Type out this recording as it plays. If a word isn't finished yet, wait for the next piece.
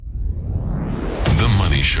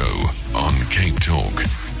Money Show on Cape Talk,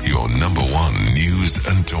 your number one news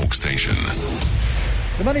and talk station.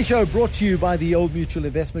 The Money Show brought to you by the Old Mutual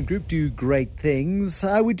Investment Group. Do great things.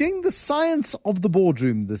 We're doing the science of the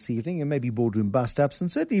boardroom this evening, and maybe boardroom bust-ups,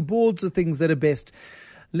 and certainly boards are things that are best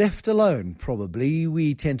left alone, probably.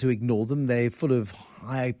 We tend to ignore them. They're full of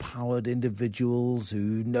high-powered individuals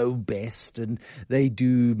who know best, and they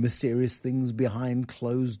do mysterious things behind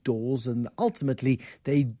closed doors, and ultimately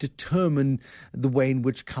they determine the way in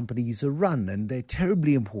which companies are run, and they're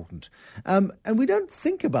terribly important. And we don't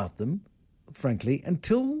think about them, frankly,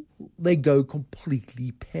 until they go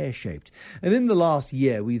completely pear-shaped. And in the last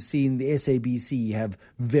year, we've seen the SABC have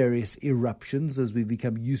various eruptions, as we've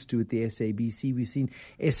become used to at the SABC. We've seen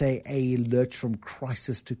SAA lurch from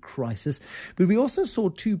crisis to crisis. But we also saw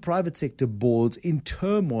two private sector boards in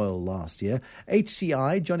turmoil last year.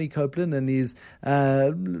 HCI, Johnny Copeland, and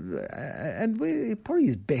probably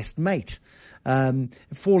his best mate,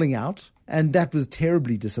 falling out. And that was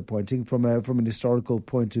terribly disappointing from an historical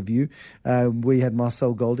point of view. We had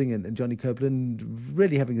Marcel Golding and Johnny Copeland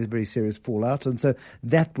really having a very serious fallout. And so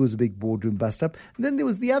that was a big boardroom bust-up. And then there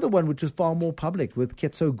was the other one, which was far more public, with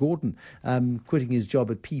Ketso Gordon quitting his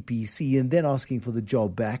job at PPC and then asking for the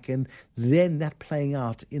job back, and then that playing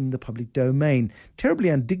out in the public domain. Terribly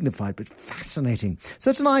undignified, but fascinating.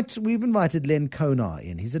 So tonight we've invited Len Konar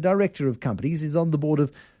in. He's a director of companies. He's on the board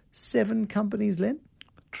of 7 companies, Len?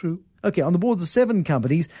 True. Okay, on the boards of 7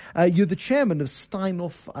 companies, you're the chairman of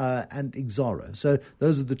Steinhoff and Exaro. So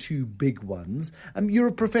those are the two big ones. You're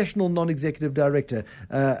a professional non-executive director,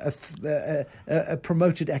 a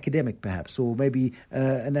promoted academic perhaps, or maybe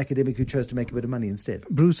an academic who chose to make a bit of money instead.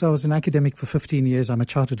 Bruce, I was an academic for 15 years. I'm a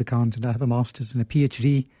chartered accountant. I have a master's and a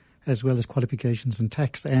PhD, as well as qualifications in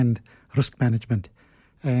tax and risk management.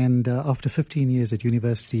 And after 15 years at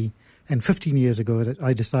university, and 15 years ago,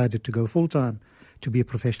 I decided to go full-time to be a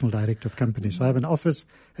professional director of companies. So I have an office,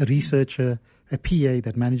 a researcher, a PA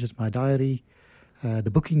that manages my diary,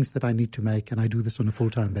 the bookings that I need to make, and I do this on a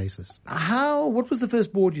full-time basis. What was the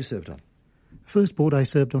first board you served on? First board I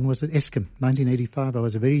served on was at Eskom, 1985. I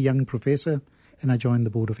was a very young professor, and I joined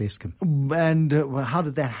the board of Eskom. And how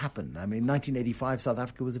did that happen? I mean, 1985, South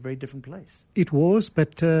Africa was a very different place. It was,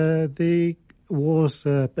 but there was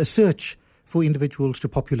a search for individuals to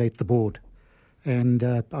populate the board. And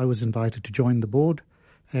I was invited to join the board,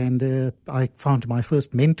 and I found my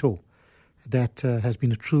first mentor that has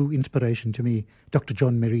been a true inspiration to me, Dr.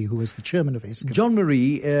 John Marie, who was the chairman of Eskom. John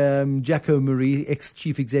Marie, Jacko Marie,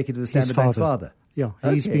 ex-chief executive of Standard Bank's father. Yeah,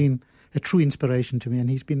 okay. He's been a true inspiration to me, and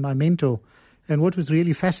he's been my mentor. And what was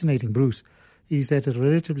really fascinating, Bruce, is that at a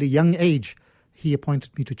relatively young age, he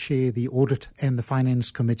appointed me to chair the audit and the finance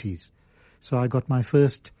committees. So I got my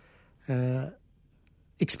first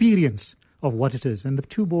experience of what it is. And the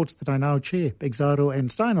two boards that I now chair, Exaro and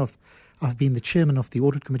Steinhoff, I've been the chairman of the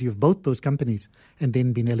audit committee of both those companies and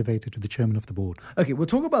then been elevated to the chairman of the board. Okay, we'll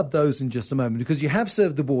talk about those in just a moment, because you have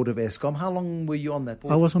served the board of Eskom. How long were you on that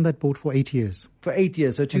board? I was on that board for 8 years. For 8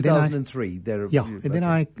 years, so 2003. Then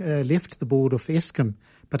I left the board of Eskom,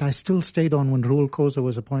 but I still stayed on when Roel Khoza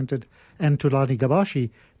was appointed, and Tulani Gabashi.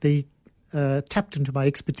 They tapped into my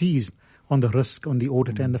expertise on the risk, on the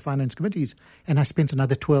audit and the finance committees. And I spent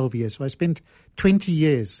another 12 years. So I spent 20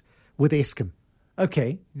 years with Eskom.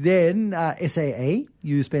 Okay. Then SAA,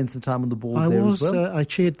 you spent some time on the board as well? I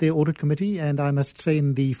chaired their audit committee, and I must say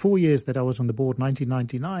in the 4 years that I was on the board,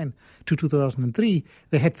 1999 to 2003,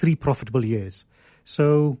 they had 3 profitable years.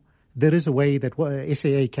 So there is a way that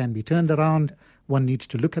SAA can be turned around. One needs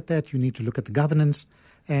to look at that. You need to look at the governance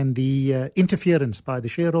and the interference by the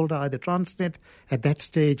shareholder, either Transnet at that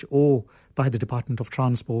stage or by the Department of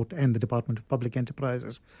Transport and the Department of Public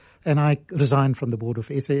Enterprises. And I resigned from the board of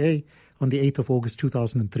SAA on the 8th of August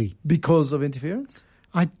 2003. Because of interference?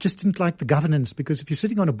 I just didn't like the governance, because if you're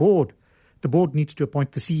sitting on a board, the board needs to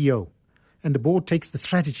appoint the CEO. And the board takes the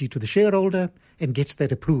strategy to the shareholder and gets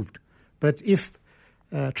that approved. But if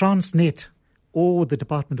Transnet or the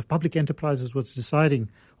Department of Public Enterprises was deciding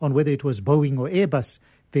on whether it was Boeing or Airbus,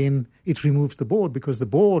 then it removes the board, because the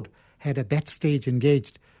board had at that stage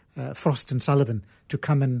engaged Frost and Sullivan to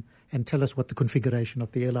come in and tell us what the configuration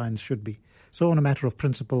of the airlines should be. So on a matter of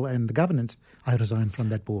principle and the governance, I resigned from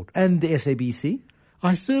that board. And the SABC?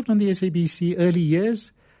 I served on the SABC early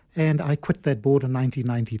years, and I quit that board in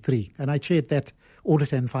 1993. And I chaired that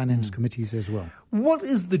audit and finance committees as well. What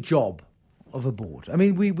is the job of a board? I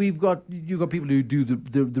mean, you've got people who do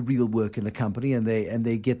the real work in a company, and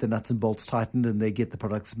they get the nuts and bolts tightened, and they get the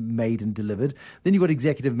products made and delivered. Then you've got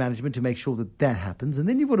executive management to make sure that happens, and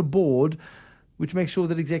then you've got a board which makes sure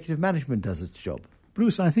that executive management does its job.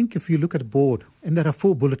 Bruce, I think if you look at a board, and there are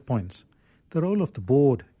 4 bullet points, The role of the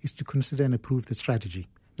board is to consider and approve the strategy,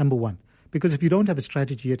 number one. Because if you don't have a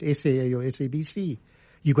strategy at SAA or SABC,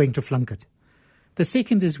 you're going to flunk it. The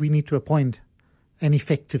second is we need to appoint an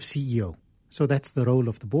effective CEO. So that's the role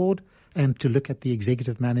of the board, and to look at the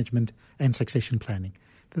executive management and succession planning.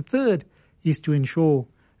 The third is to ensure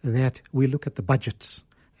that we look at the budgets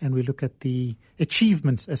and we look at the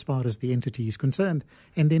achievements as far as the entity is concerned.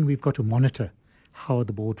 And then we've got to monitor how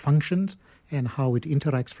the board functions and how it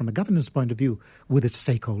interacts from a governance point of view with its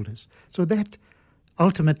stakeholders. So that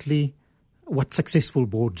ultimately what successful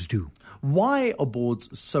boards do. Why are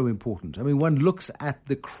boards so important? I mean, one looks at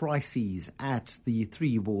the crises at the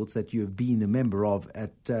three boards that you have been a member of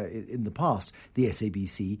in the past, the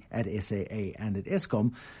SABC, at SAA and at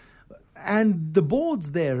Eskom, and the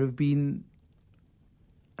boards there have been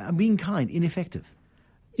ineffective.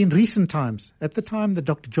 In recent times, at the time that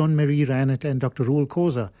Dr. John Marie ran it and Dr. Roel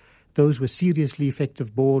Khoza, those were seriously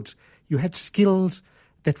effective boards. You had skills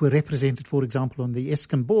that were represented, for example, on the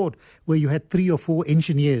Eskom board, where you had 3 or 4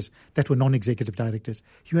 engineers that were non-executive directors.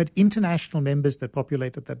 You had international members that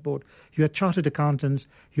populated that board. You had chartered accountants.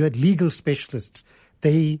 You had legal specialists.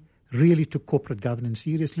 They really took corporate governance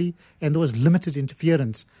seriously, and there was limited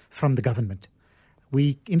interference from the government.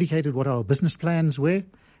 We indicated what our business plans were,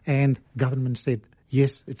 and government said,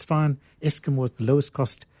 yes, it's fine. Eskom was the lowest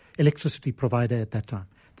cost electricity provider at that time.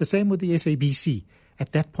 The same with the SABC.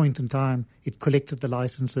 At that point in time, it collected the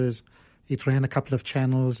licenses, it ran a couple of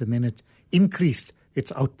channels, and then it increased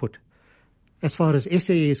its output. As far as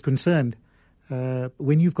SAA is concerned,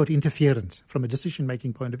 when you've got interference from a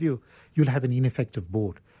decision-making point of view, you'll have an ineffective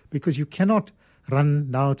board, because you cannot run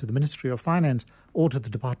now to the Ministry of Finance or to the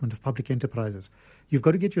Department of Public Enterprises. You've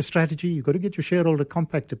got to get your strategy, you've got to get your shareholder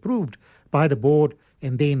compact approved by the board,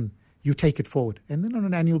 and then you take it forward. And then on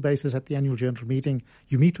an annual basis at the annual general meeting,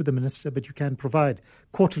 you meet with the minister, but you can provide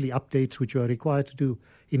quarterly updates, which you are required to do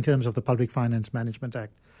in terms of the Public Finance Management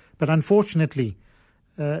Act. But unfortunately,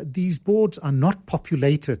 these boards are not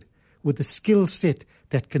populated with the skill set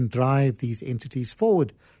that can drive these entities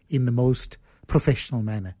forward in the most professional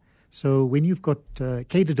manner. So when you've got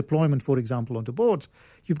cadre deployment, for example, onto boards,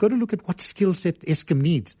 you've got to look at what skill set Eskom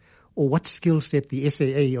needs, or what skill set the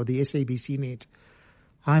SAA or the SABC needs.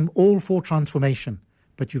 I'm all for transformation,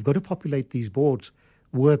 but you've got to populate these boards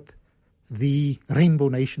with the rainbow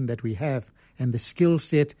nation that we have and the skill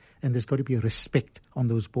set, and there's got to be a respect on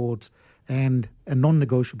those boards and a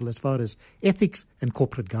non-negotiable as far as ethics and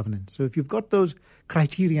corporate governance. So if you've got those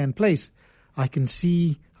criteria in place, I can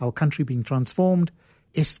see our country being transformed,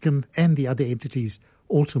 Eskom and the other entities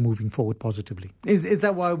also moving forward positively. Is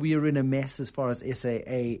that why we are in a mess as far as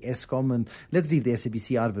SAA, Eskom, and let's leave the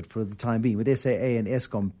SABC out of it for the time being, but SAA and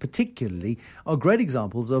Eskom particularly are great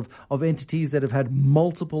examples of entities that have had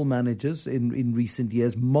multiple managers in recent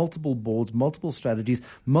years, multiple boards, multiple strategies,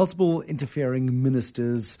 multiple interfering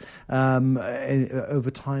ministers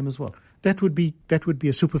over time as well. That would be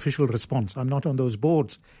a superficial response. I'm not on those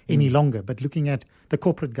boards any longer, but looking at the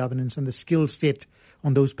corporate governance and the skill set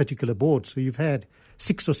on those particular boards. So you've had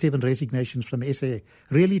 6 or 7 resignations from SAA,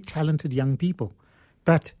 really talented young people,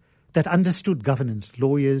 but that understood governance,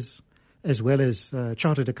 lawyers as well as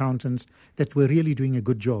chartered accountants that were really doing a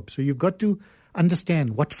good job. So you've got to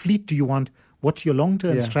understand what fleet do you want, what's your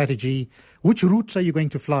long-term strategy, which routes are you going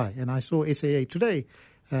to fly. And I saw SAA today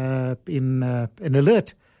in an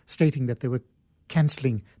alert stating that they were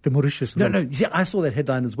cancelling the Mauritius route. No, I saw that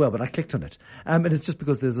headline as well, but I clicked on it. And it's just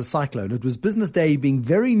because there's a cyclone. It was Business Day being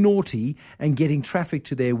very naughty and getting traffic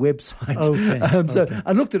to their website. Okay. So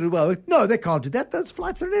I looked at it, no, they can't do that. Those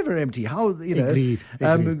flights are never empty. How, Agreed.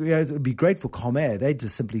 It would be great for Comair. They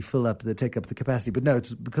just simply take up the capacity. But no,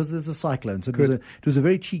 it's because there's a cyclone. So it was a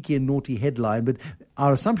very cheeky and naughty headline. But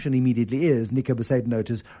our assumption immediately is Nico Besaidnote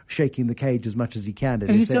is shaking the cage as much as he can.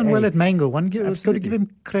 And he's done well at Mango. Got to give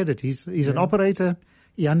him credit. He's an operator.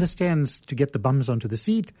 He understands to get the bums onto the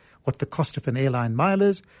seat, what the cost of an airline mile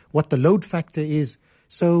is, what the load factor is.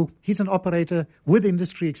 So he's an operator with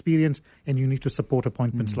industry experience, and you need to support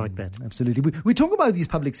appointments like that. Absolutely. We talk about these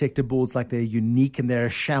public sector boards like they're unique and they're a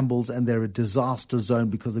shambles and they're a disaster zone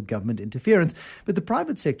because of government interference. But the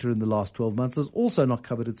private sector in the last 12 months has also not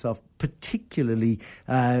covered itself particularly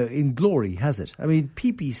in glory, has it? I mean,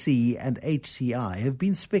 PPC and HCI have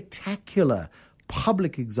been spectacular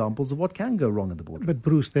public examples of what can go wrong in the boardroom. But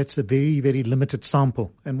Bruce, that's a very, very limited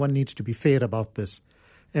sample, and one needs to be fair about this.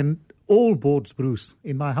 And all boards, Bruce,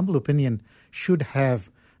 in my humble opinion, should have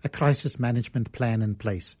a crisis management plan in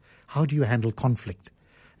place. How do you handle conflict?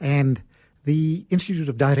 And the Institute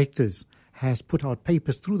of Directors has put out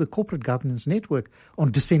papers through the corporate governance network on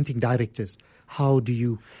dissenting directors. How do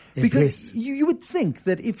you address? Because you would think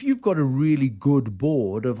that if you've got a really good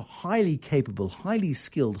board of highly capable, highly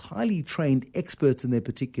skilled, highly trained experts in their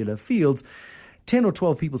particular fields, 10 or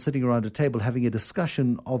 12 people sitting around a table having a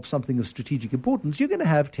discussion of something of strategic importance, you're going to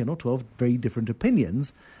have 10 or 12 very different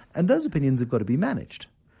opinions, and those opinions have got to be managed.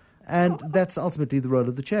 And that's ultimately the role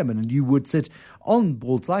of the chairman. And you would sit on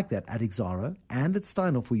boards like that at Exxaro and at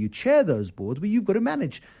Steinhoff, where you chair those boards, where you've got to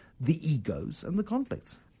manage the egos and the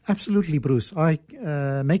conflicts. Absolutely, Bruce. I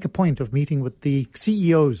make a point of meeting with the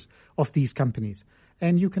CEOs of these companies,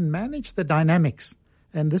 and you can manage the dynamics.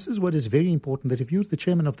 And this is what is very important, that if you're the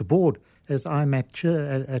chairman of the board, as I'm at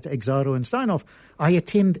Exxaro and Steinhoff, I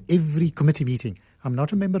attend every committee meeting. I'm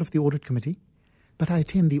not a member of the audit committee, but I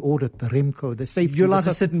attend the audit, the REMCO, the safety. You're allowed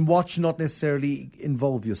to sit and watch, not necessarily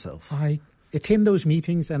involve yourself. I attend those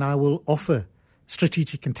meetings and I will offer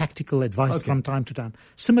strategic and tactical advice from time to time.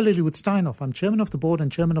 Similarly with Steinhoff, I'm chairman of the board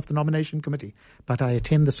and chairman of the nomination committee, but I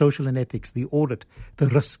attend the social and ethics, the audit, the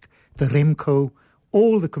risk, the REMCO,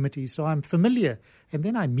 all the committees. So I'm familiar. And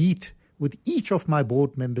then I meet with each of my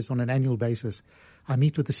board members on an annual basis. I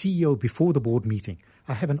meet with the CEO before the board meeting.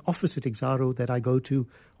 I have an office at Exxaro that I go to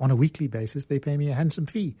on a weekly basis. They pay me a handsome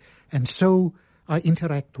fee. And so I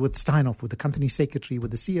interact with Steinhoff, with the company secretary,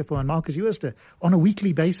 with the CFO and Marcus Uester on a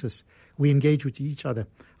weekly basis. We engage with each other.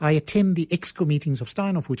 I attend the EXCO meetings of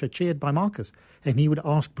Steinhoff, which are chaired by Marcus. And he would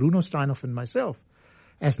ask Bruno Steinhoff and myself,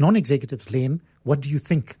 as non-executives, Len, what do you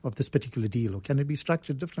think of this particular deal, or can it be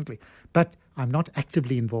structured differently? But I'm not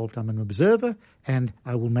actively involved. I'm an observer, and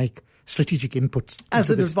I will make strategic inputs.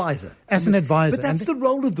 As an advisor. As an advisor. But that's the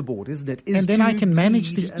role of the board, isn't it? And then I can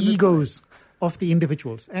manage the egos of the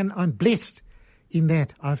individuals. And I'm blessed in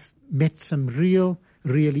that I've met some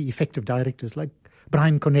really effective directors like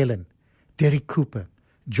Brian Connellan, Derek Cooper,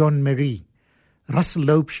 John Marie, Russell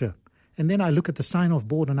Loebscher. And then I look at the Steinhoff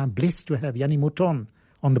board, and I'm blessed to have Yanni Mouton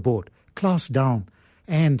on the board, Klaus Down.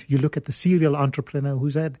 And you look at the serial entrepreneur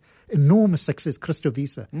who's had enormous success, Christo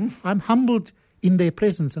Visa. I'm humbled in their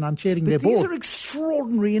presence, and I'm chairing their board. These are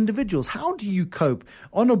extraordinary individuals. How do you cope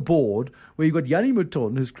on a board where you've got Yanni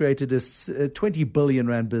Mouton, who's created a 20 billion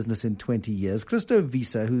rand business in 20 years, Christo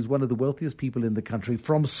Visa, who's one of the wealthiest people in the country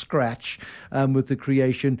from scratch, with the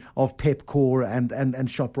creation of Pepcore and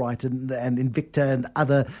ShopRite and Invicta and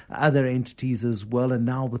other entities as well, and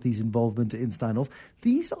now with his involvement in Steinhoff.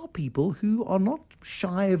 These are people who are not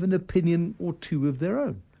shy of an opinion or two of their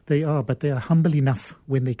own. They are, but they are humble enough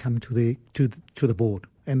when they come to the board,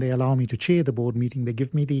 and they allow me to chair the board meeting. They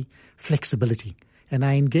give me the flexibility, and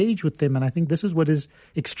I engage with them. And I think this is what is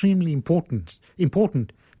extremely important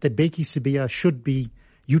that Beki Sibiya should be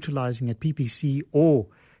utilizing at PPC or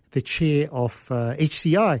the chair of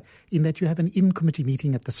HCI, in that you have an in-committee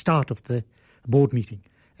meeting at the start of the board meeting,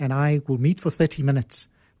 and I will meet for 30 minutes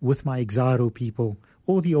with my Exxaro people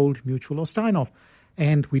or the Old Mutual or Steinhoff,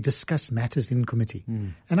 and we discuss matters in committee.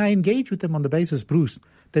 And I engage with them on the basis, Bruce,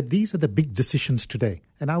 that these are the big decisions today.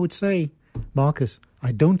 And I would say, Marcus,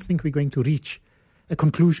 I don't think we're going to reach a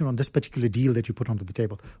conclusion on this particular deal that you put onto the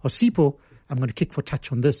table. Or Sipo, I'm going to kick for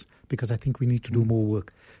touch on this because I think we need to do more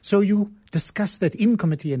work. So you discuss that in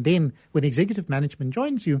committee, and then when executive management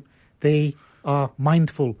joins you, they are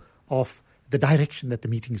mindful of the direction that the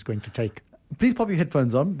meeting is going to take. Please pop your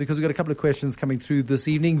headphones on, because we've got a couple of questions coming through this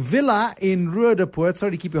evening. Villa in Ruederpoort.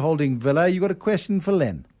 Sorry to keep you holding, Villa. You got a question for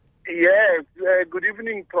Len? Yes. Good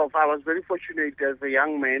evening, Prof. I was very fortunate as a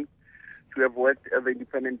young man to have worked at the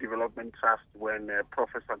Independent Development Trust when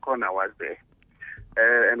Professor Konar was there.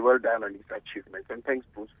 And well done on his achievements. And thanks,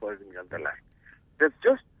 Bruce, for having me on the line. There's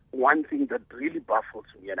just one thing that really baffles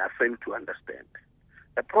me, and I fail to understand.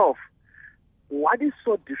 Prof, what is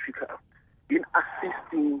so difficult in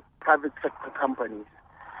assisting private sector companies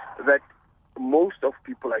that most of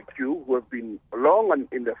people like you who have been long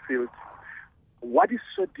in the field, what is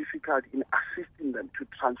so difficult in assisting them to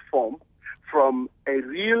transform from a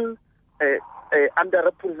real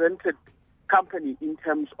underrepresented company in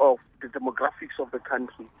terms of the demographics of the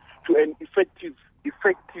country to an effective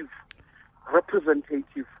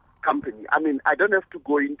representative company? I mean, I don't have to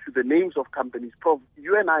go into the names of companies. Prof,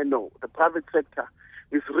 you and I know the private sector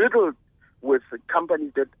is riddled with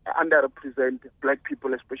companies that underrepresent black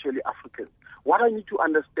people, especially Africans. What I need to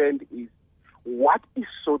understand is, what is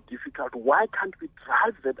so difficult? Why can't we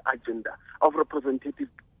drive that agenda of representativity?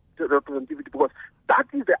 Because that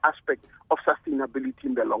is the aspect of sustainability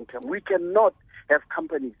in the long term. We cannot have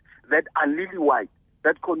companies that are lily white,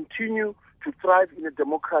 that continue to thrive in a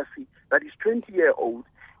democracy that is 20-year-old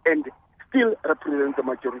and still represent the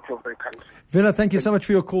majority of the country. Villa, thank you so much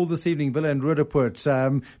for your call this evening. Villa and Rudaport,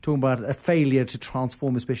 talking about a failure to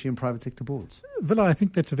transform, especially in private sector boards. Villa, I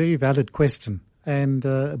think that's a very valid question. And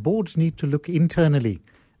boards need to look internally.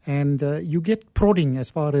 And you get prodding as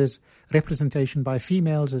far as representation by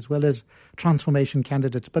females as well as transformation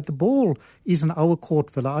candidates. But the ball is in our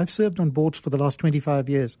court, Villa. I've served on boards for the last 25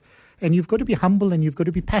 years. And you've got to be humble and you've got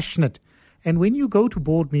to be passionate. And when you go to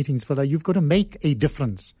board meetings, Villa, you've got to make a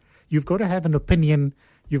difference. You've got to have an opinion.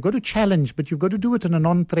 You've got to challenge, but you've got to do it in a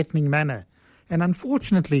non-threatening manner. And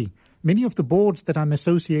unfortunately, many of the boards that I'm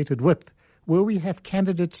associated with, where we have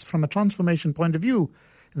candidates from a transformation point of view,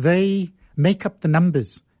 they make up the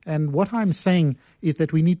numbers. And what I'm saying is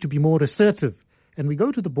that we need to be more assertive. And we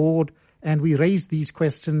go to the board and we raise these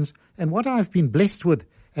questions. And what I've been blessed with,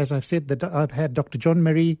 as I've said, that I've had Dr. John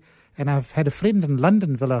Murray, and I've had a friend in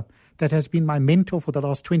London, Villa, that has been my mentor for the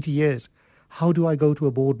last 20 years. How do I go to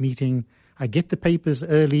a board meeting? I get the papers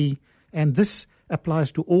early. And this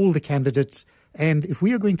applies to all the candidates. And if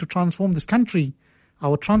we are going to transform this country,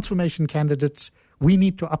 our transformation candidates, we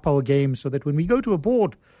need to up our game so that when we go to a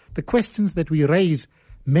board, the questions that we raise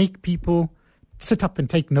make people sit up and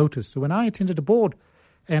take notice. So when I attended a board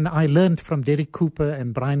and I learned from Derek Cooper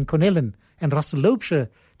and Brian Connellan and Russell Loebscher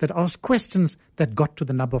that asked questions that got to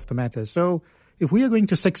the nub of the matter. So if we are going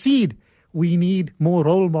to succeed, we need more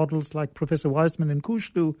role models like Professor Wiseman and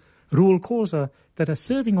Kushlu, Ruel Khoza, that are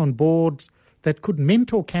serving on boards that could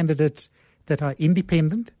mentor candidates that are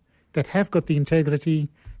independent, that have got the integrity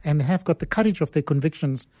and have got the courage of their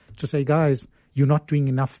convictions to say, guys, you're not doing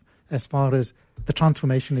enough as far as the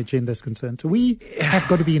transformation agenda is concerned. So we have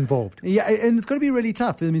got to be involved. Yeah, and it's got to be really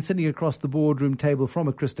tough. I mean, sitting across the boardroom table from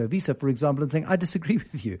a Christo Visa, for example, and saying, I disagree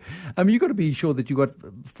with you. I mean, you've got to be sure that you've got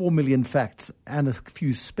 4 million facts and a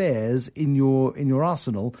few spares in your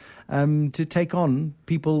arsenal to take on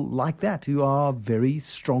people like that who are very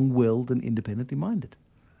strong-willed and independently minded.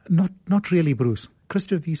 Not really, Bruce.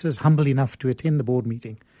 Christo Visa is humble enough to attend the board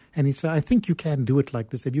meeting. And he'd say, I think you can do it like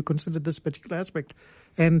this. Have you considered this particular aspect?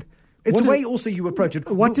 And it's the way also you approach it.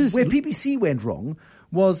 Where PPC went wrong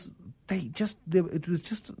was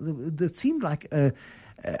it seemed like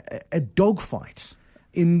a dogfight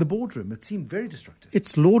in the boardroom. It seemed very destructive.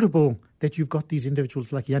 It's laudable that you've got these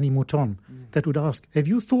individuals like Yanni Mouton that would ask, have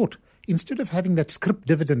you thought, instead of having that scrip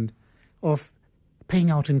dividend of paying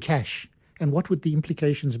out in cash, and what would the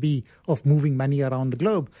implications be of moving money around the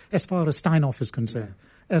globe as far as Steinhoff is concerned?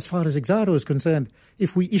 Yeah. As far as Exaro is concerned,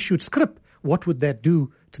 if we issued scrip, what would that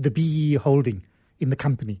do to the BEE holding in the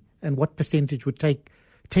company? And what percentage would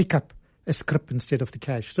take up a scrip instead of the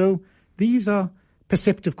cash? So these are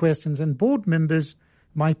perceptive questions. And board members,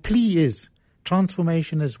 my plea is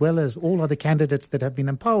transformation as well as all other candidates that have been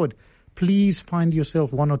empowered, please find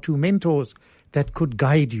yourself 1 or 2 mentors that could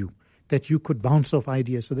guide you, that you could bounce off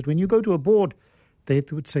ideas so that when you go to a board, they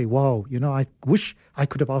would say, wow, I wish I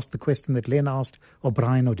could have asked the question that Len asked, or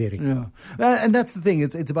Brian or Derek. Yeah. And that's the thing.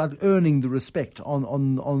 It's about earning the respect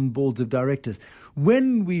on boards of directors.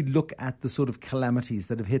 When we look at the sort of calamities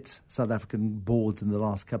that have hit South African boards in the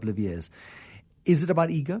last couple of years, is it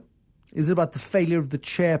about ego? Is it about the failure of the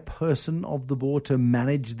chairperson of the board to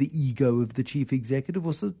manage the ego of the chief executive?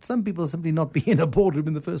 Or some people simply not be in a boardroom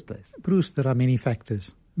in the first place? Bruce, there are many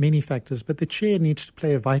factors, but the chair needs to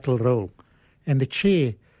play a vital role. And the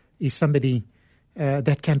chair is somebody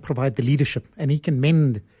that can provide the leadership, and he can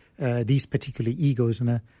mend these particular egos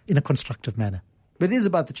in a constructive manner. But it is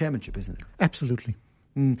about the chairmanship, isn't it? Absolutely.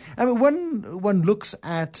 I mean, when one looks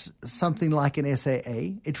at something like an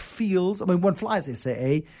SAA, it feels, one flies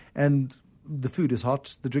SAA and the food is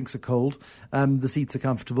hot, the drinks are cold, the seats are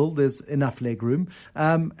comfortable, there's enough leg room,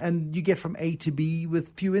 and you get from A to B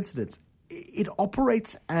with few incidents. It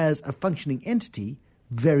operates as a functioning entity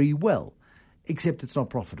very well, except it's not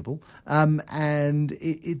profitable, and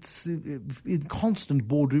it's in constant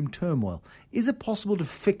boardroom turmoil. Is it possible to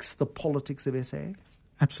fix the politics of SAA?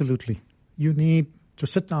 Absolutely. You need to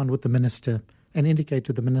sit down with the minister and indicate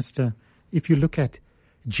to the minister, if you look at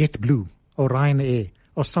JetBlue or Ryanair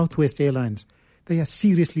or Southwest Airlines, they are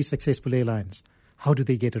seriously successful airlines. How do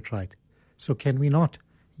they get it right? So can we not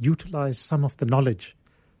utilize some of the knowledge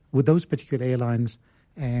with those particular airlines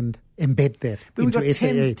and embed that but into we've got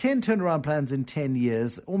SAA? 10 turnaround plans in 10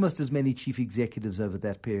 years, almost as many chief executives over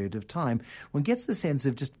that period of time. One gets the sense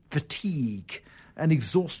of just fatigue and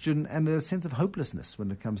exhaustion and a sense of hopelessness when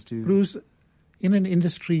it comes to... Bruce, in an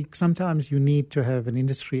industry, sometimes you need to have an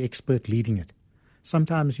industry expert leading it.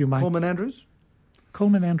 Sometimes you might... Coleman Andrews?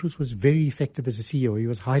 Coleman Andrews was very effective as a CEO. He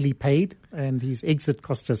was highly paid, and his exit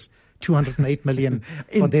cost us 208 million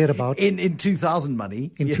or thereabout. In 2000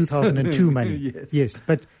 money. In 2002 money. Yes.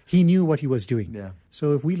 But he knew what he was doing. Yeah.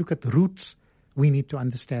 So if we look at the routes, we need to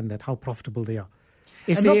understand that, how profitable they are.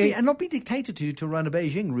 And not be dictated to run a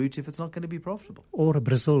Beijing route if it's not going to be profitable. Or a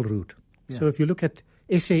Brazil route. Yeah. So if you look at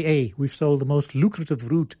SAA, we've sold the most lucrative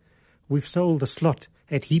route. We've sold the slot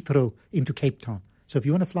at Heathrow into Cape Town. So if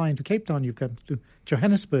you want to fly into Cape Town, you've got to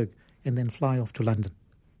Johannesburg and then fly off to London.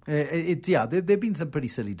 There have been some pretty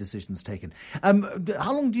silly decisions taken.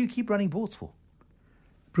 How long do you keep running boards for?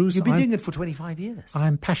 Bruce, You've been doing it for 25 years.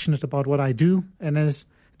 I'm passionate about what I do. And as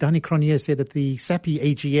Danny Cronier said at the SAPI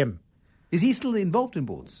AGM. Is he still involved in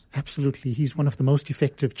boards? Absolutely. He's one of the most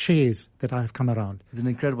effective chairs that I've come around. He's an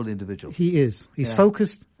incredible individual. He is. He's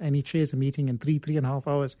focused, and he chairs a meeting in 3.5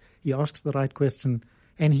 hours. He asks the right question,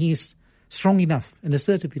 and he's strong enough and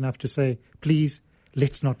assertive enough to say, please,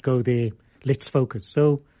 let's not go there. Let's focus.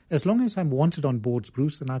 So as long as I'm wanted on boards,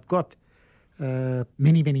 Bruce, and I've got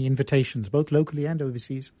many, many invitations, both locally and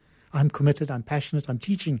overseas, I'm committed, I'm passionate, I'm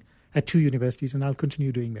teaching at 2 universities, and I'll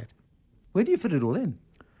continue doing that. Where do you fit it all in?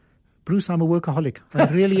 Bruce, I'm a workaholic. I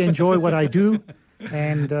really enjoy what I do,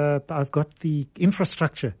 and I've got the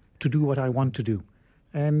infrastructure to do what I want to do.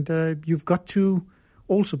 And you've got to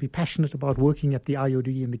also be passionate about working at the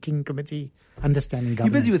IOD and the King Committee, understanding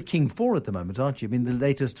governance. You're busy with King 4 at the moment, aren't you? I mean, the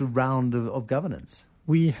latest round of governance.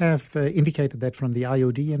 We have indicated that from the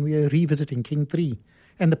IOD, and we are revisiting King 3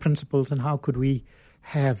 and the principles, and how could we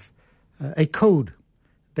have a code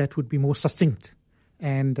that would be more succinct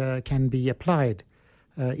and can be applied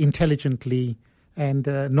intelligently and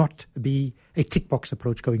not be a tick box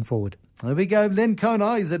approach going forward. There we go. Len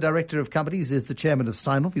Konar is the Director of Companies, is the Chairman of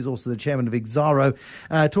Sign-Off. He's also the Chairman of Exaro,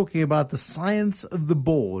 talking about the science of the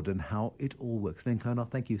board and how it all works. Len Konar,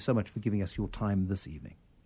 thank you so much for giving us your time this evening.